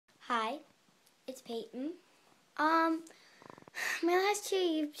Hi, it's Payten. My last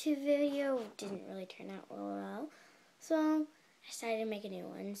YouTube video didn't really turn out well, so I decided to make a new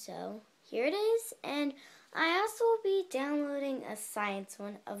one. So here it is, and I also will be downloading a science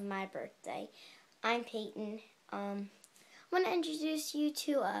one of my birthday. I'm Payten. I want to introduce you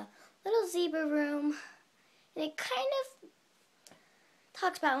to a little zebra room, and it kind of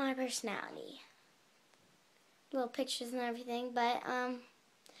talks about my personality. Little pictures and everything, but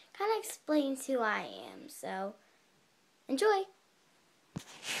kind of explains who I am. So enjoy.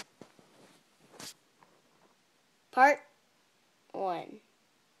 Part 1.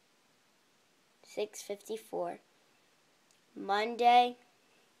 6:54. Monday,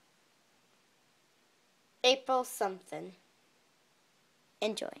 April something.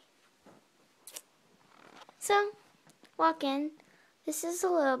 Enjoy. So, walk in. This is a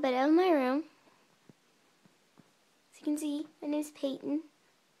little bit of my room. As you can see, my name's Payten.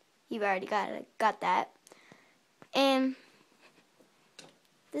 You've already got that. And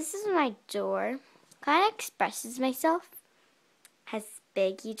this is my door. Kind of expresses myself. Has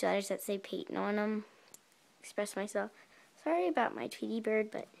big, huge letters that say Payten on them. Express myself. Sorry about my Tweety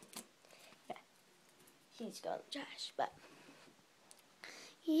bird, but yeah, she needs to go in the trash. But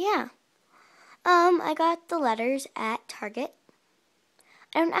yeah, I got the letters at Target.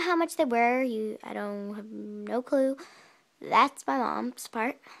 I don't know how much they were. I don't have no clue. That's my mom's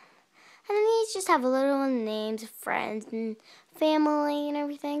part. And then these just have little names of friends and family and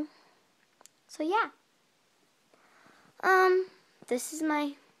everything. So yeah. This is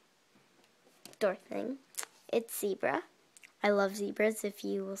my door thing. It's zebra. I love zebras, if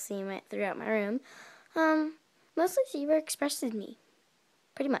you will see them throughout my room. Mostly zebra expresses me.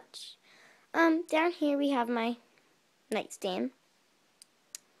 Pretty much. Down here we have my nightstand.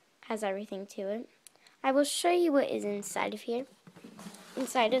 Has everything to it. I will show you what is inside of here.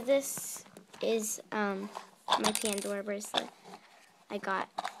 Inside of this is my Pandora bracelet. I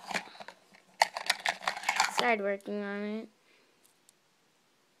started working on it.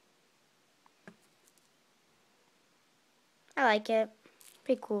 I like it.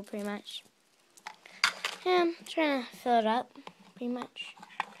 Pretty cool, pretty much. Yeah, I'm trying to fill it up, pretty much.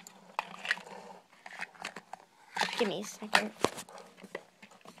 Give me a second.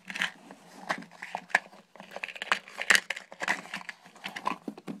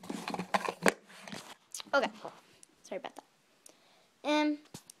 Okay, sorry about that. And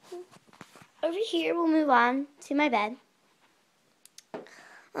over here, we'll move on to my bed.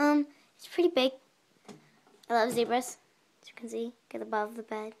 It's pretty big. I love zebras, as you can see, get above the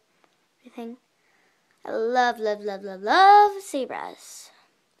bed, everything. I love, love, love, love, love zebras.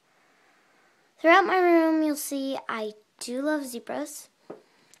 Throughout my room, you'll see I do love zebras.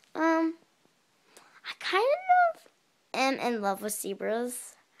 I kind of am in love with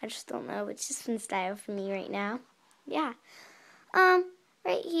zebras. I just don't know. It's just in style for me right now. Yeah.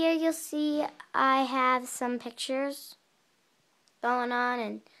 Right here you'll see I have some pictures going on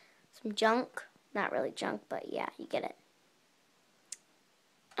and some junk. Not really junk, but yeah, you get it.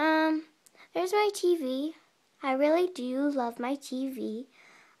 There's my TV. I really do love my TV.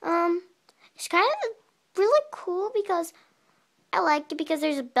 It's kind of really cool because I like it because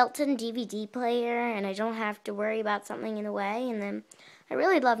there's a built-in DVD player and I don't have to worry about something in the way. And then I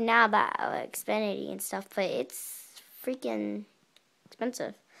really love now about Xfinity and stuff, but it's freaking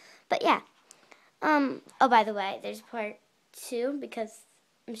expensive. But yeah. Oh, by the way, there's part 2 because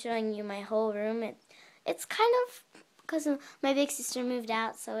I'm showing you my whole room. It's kind of because my big sister moved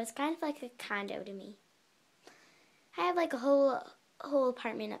out, so it's kind of like a condo to me. I have like a whole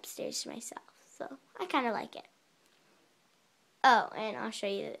apartment upstairs to myself, so I kind of like it. Oh, and I'll show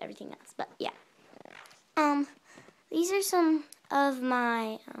you everything else, but yeah. These are some of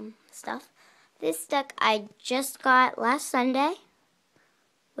my stuff. This deck I just got last Sunday,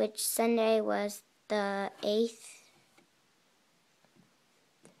 which Sunday was the 8th.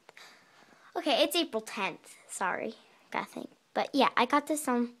 Okay, it's April 10th. Sorry, gotta think. But yeah, I got this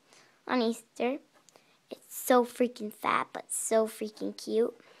on Easter. It's so freaking fat, but so freaking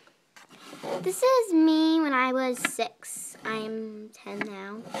cute. This is me when I was 6. I'm 10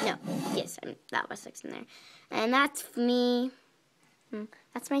 now. No, yes, that was 6 in there. And that's me.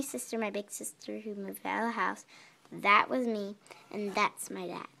 That's my sister, my big sister, who moved out of the house. That was me, and that's my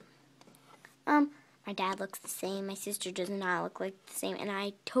dad. My dad looks the same. My sister does not look like the same, and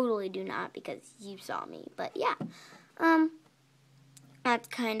I totally do not because you saw me. But yeah, that's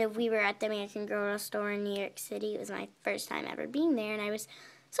kind of, we were at the American Girl store in New York City. It was my first time ever being there, and I was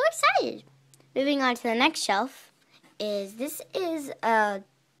so excited. Moving on to the next shelf this is a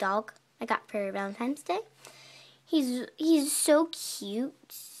dog I got for Valentine's Day. He's so cute.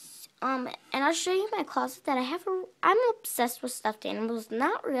 And I'll show you my closet that I have. I'm obsessed with stuffed animals.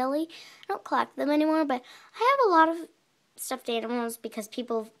 Not really. I don't collect them anymore, but I have a lot of stuffed animals because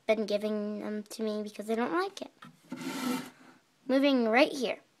people have been giving them to me because they don't like it. Moving right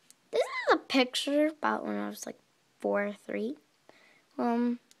here. This is a picture about when I was like 4 or 3.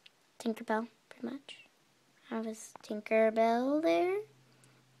 Tinkerbell, pretty much. I was Tinkerbell there.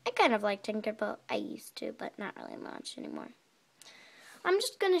 I kind of like Tinkerbell. I used to, but not really much anymore. I'm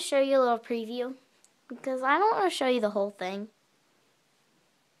just going to show you a little preview because I don't want to show you the whole thing.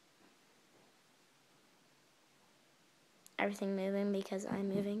 Everything moving because I'm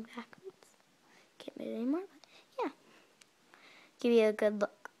moving backwards. Can't move anymore, but yeah. Give you a good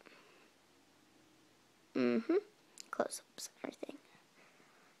look. Close-ups and everything.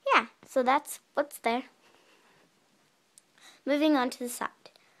 Yeah, so that's what's there. Moving on to the side.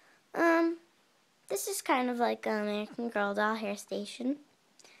 This is kind of like an American Girl doll hair station.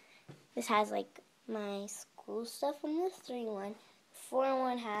 This has like my school stuff on the 3-1. The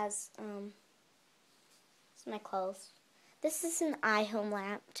 4-1 has it's my clothes. This is an iHome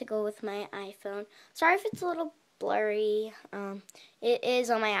lamp to go with my iPhone. Sorry if it's a little blurry. It is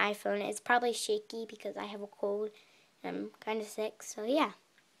on my iPhone. It's probably shaky because I have a cold and I'm kind of sick. So yeah.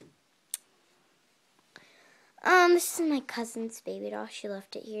 This is my cousin's baby doll. She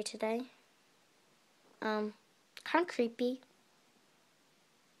left it here today. Kind of creepy.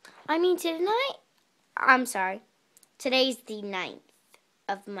 I mean, I'm sorry. Today's the 9th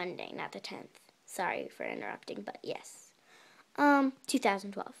of Monday, not the 10th. Sorry for interrupting, but yes.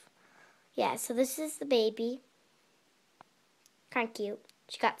 2012. Yeah, so this is the baby. Kind of cute.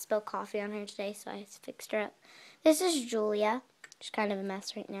 She got spilled coffee on her today, so I fixed her up. This is Julia. She's kind of a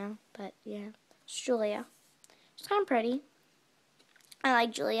mess right now, but yeah. It's Julia. She's kind of pretty. I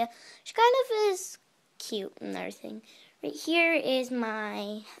like Julia. She kind of is cute and everything. Right here is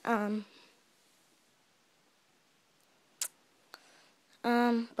my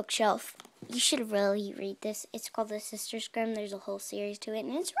bookshelf. You should really read this. It's called The Sisters Grimm. There's a whole series to it,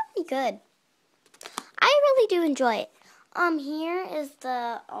 and it's really good. I really do enjoy it. Here is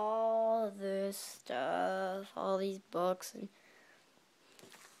all this stuff, all these books and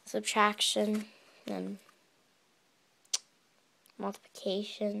subtraction and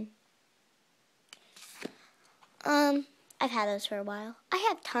multiplication. I've had those for a while. I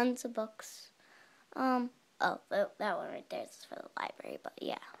have tons of books. Oh, that one right there is for the library, but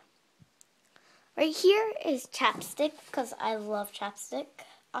yeah. Right here is chapstick, because I love chapstick.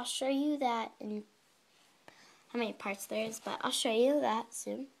 I'll show you that in how many parts there is, but I'll show you that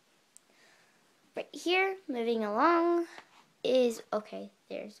soon. Right here, moving along, is, okay,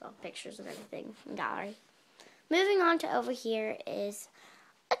 there's all pictures of everything in gallery. Moving on to over here is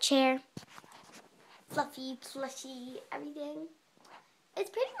a chair. Fluffy, plushy, everything. It's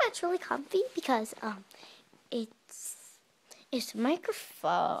pretty much really comfy because it's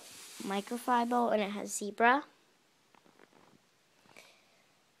microfiber and it has zebra.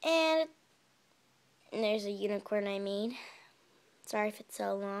 And there's a unicorn I made. Sorry if it's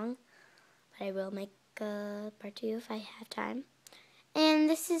so long, but I will make a part 2 if I have time. And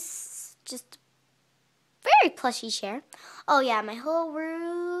this is just a very plushy chair. Oh yeah, my whole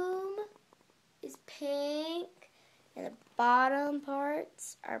room is pink, and the bottom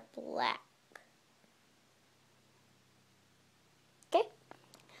parts are black. Okay?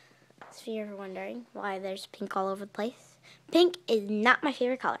 So if you're ever wondering why there's pink all over the place, pink is not my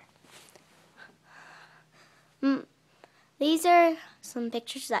favorite color. These are some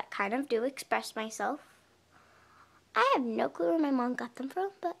pictures that kind of do express myself. I have no clue where my mom got them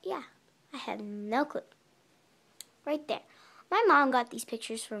from, but yeah, I have no clue. Right there. My mom got these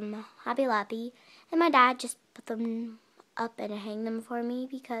pictures from Hobby Lobby, and my dad just put them up and hang them for me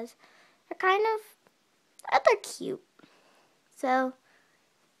because they're cute. So,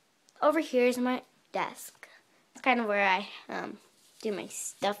 over here is my desk. It's kind of where I do my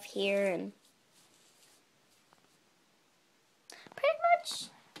stuff here and pretty much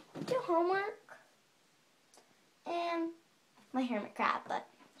do homework and my hermit crab, but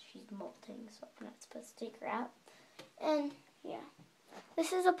she's molting, so I'm not supposed to take her out. And yeah,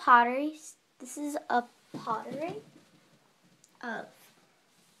 this is a pottery. This is a pottery of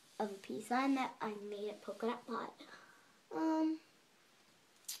a peace sign that I made a polka dot pot.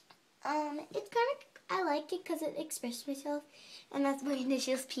 It's kind of, I liked it because it expressed myself, and that's my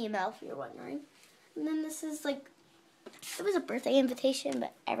initials PML if you're wondering. And then this is like, it was a birthday invitation,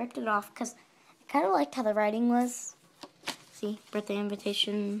 but I ripped it off because I kind of liked how the writing was. See, birthday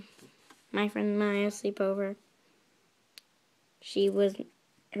invitation, my friend Maya sleepover.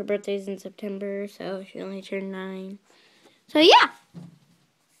 Her birthday's in September, so she only turned 9. So yeah.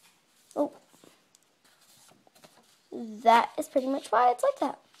 that is pretty much why it's like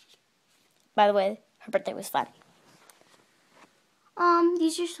that. By the way, her birthday was fun.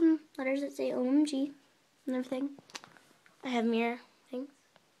 These are some letters that say OMG and everything. I have mirror things.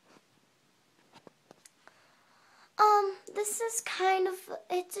 This is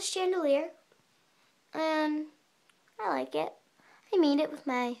it's a chandelier, and I like it. I made it with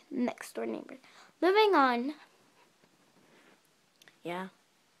my next door neighbor. Moving on. Yeah,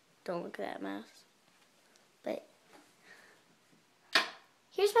 don't look at that mess. But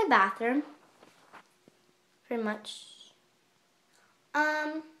here's my bathroom. Pretty much.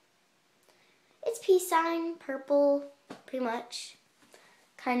 It's peace sign, purple, pretty much.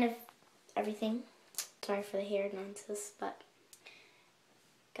 Kind of everything. Sorry for the hair nonsense, but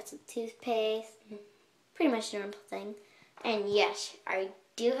got some toothpaste. Pretty much the normal thing. And yes, I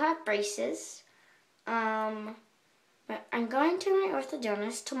do have braces. But I'm going to my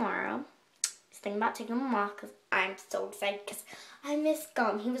orthodontist tomorrow. Just thinking about taking them off because I'm so excited because I miss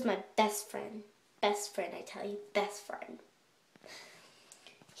Gum. He was my best friend. Best friend, I tell you. Best friend.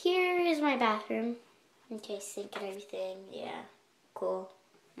 Here is my bathroom. Okay, sink and everything. Yeah, cool.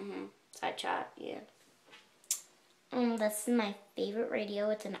 Side shot, yeah. This is my favorite radio.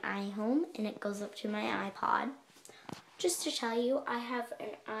 It's an iHome, and it goes up to my iPod. Just to tell you, I have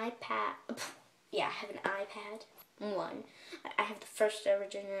an iPad. Yeah, I have an iPad 1. I have the first ever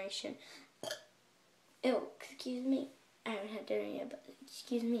generation. Oh, excuse me. I haven't had dinner yet, but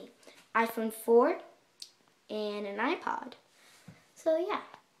excuse me. iPhone 4 and an iPod. So, yeah.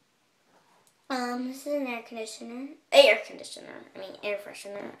 This is an air conditioner. Air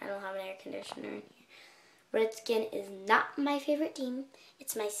freshener. I don't have an air conditioner in here. Redskin is not my favorite team.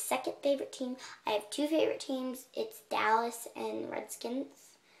 It's my second favorite team. I have 2 favorite teams. It's Dallas and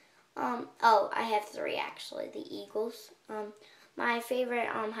Redskins. I have 3 actually. The Eagles. My favorite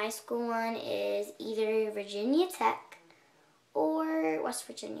high school one is either Virginia Tech or West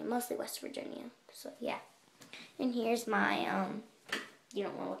Virginia. Mostly West Virginia. So yeah. And here's my you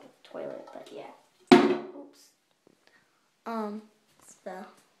don't want to look at the toilet, but yeah. Oops. It's the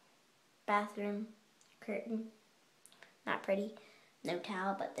bathroom curtain. Not pretty. No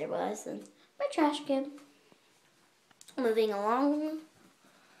towel, but there was. And my trash can. Moving along.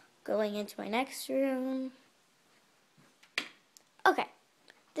 Going into my next room. Okay.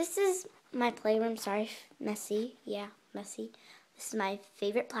 This is my playroom. Sorry, messy. Yeah, messy. This is my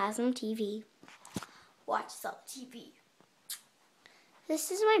favorite plasma TV. Watch some TV. This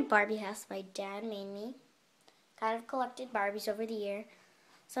is my Barbie house my dad made me. Kind of collected Barbies over the year.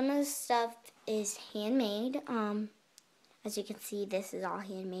 Some of the stuff is handmade. As you can see, this is all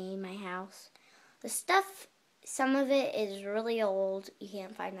handmade, my house. The stuff, some of it is really old. You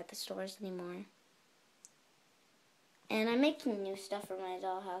can't find at the stores anymore. And I'm making new stuff for my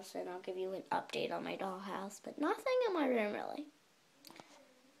dollhouse, and I'll give you an update on my dollhouse, but nothing in my room, really.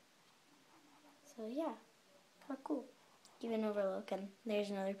 So, yeah, kind of cool. Give an overlook, and there's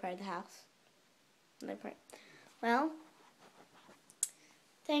another part of the house. Another part. Well,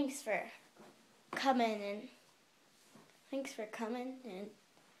 thanks for coming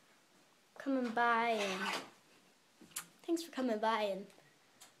by and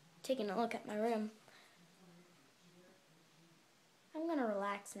taking a look at my room. I'm gonna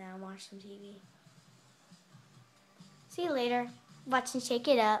relax now and watch some TV. See you later. Watch and shake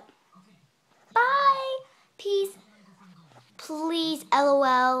it up. Bye. Peace. Please,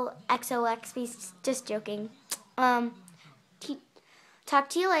 LOL, XOX, please, just joking. Talk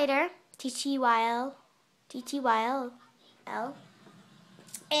to you later. TTYL.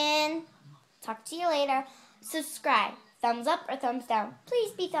 And talk to you later. Subscribe. Thumbs up or thumbs down.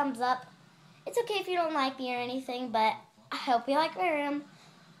 Please be thumbs up. It's okay if you don't like me or anything, but I hope you like my room.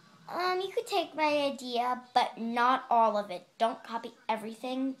 You could take my idea, but not all of it. Don't copy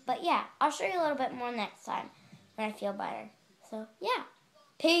everything. But yeah, I'll show you a little bit more next time when I feel better. So, yeah.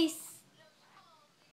 Peace.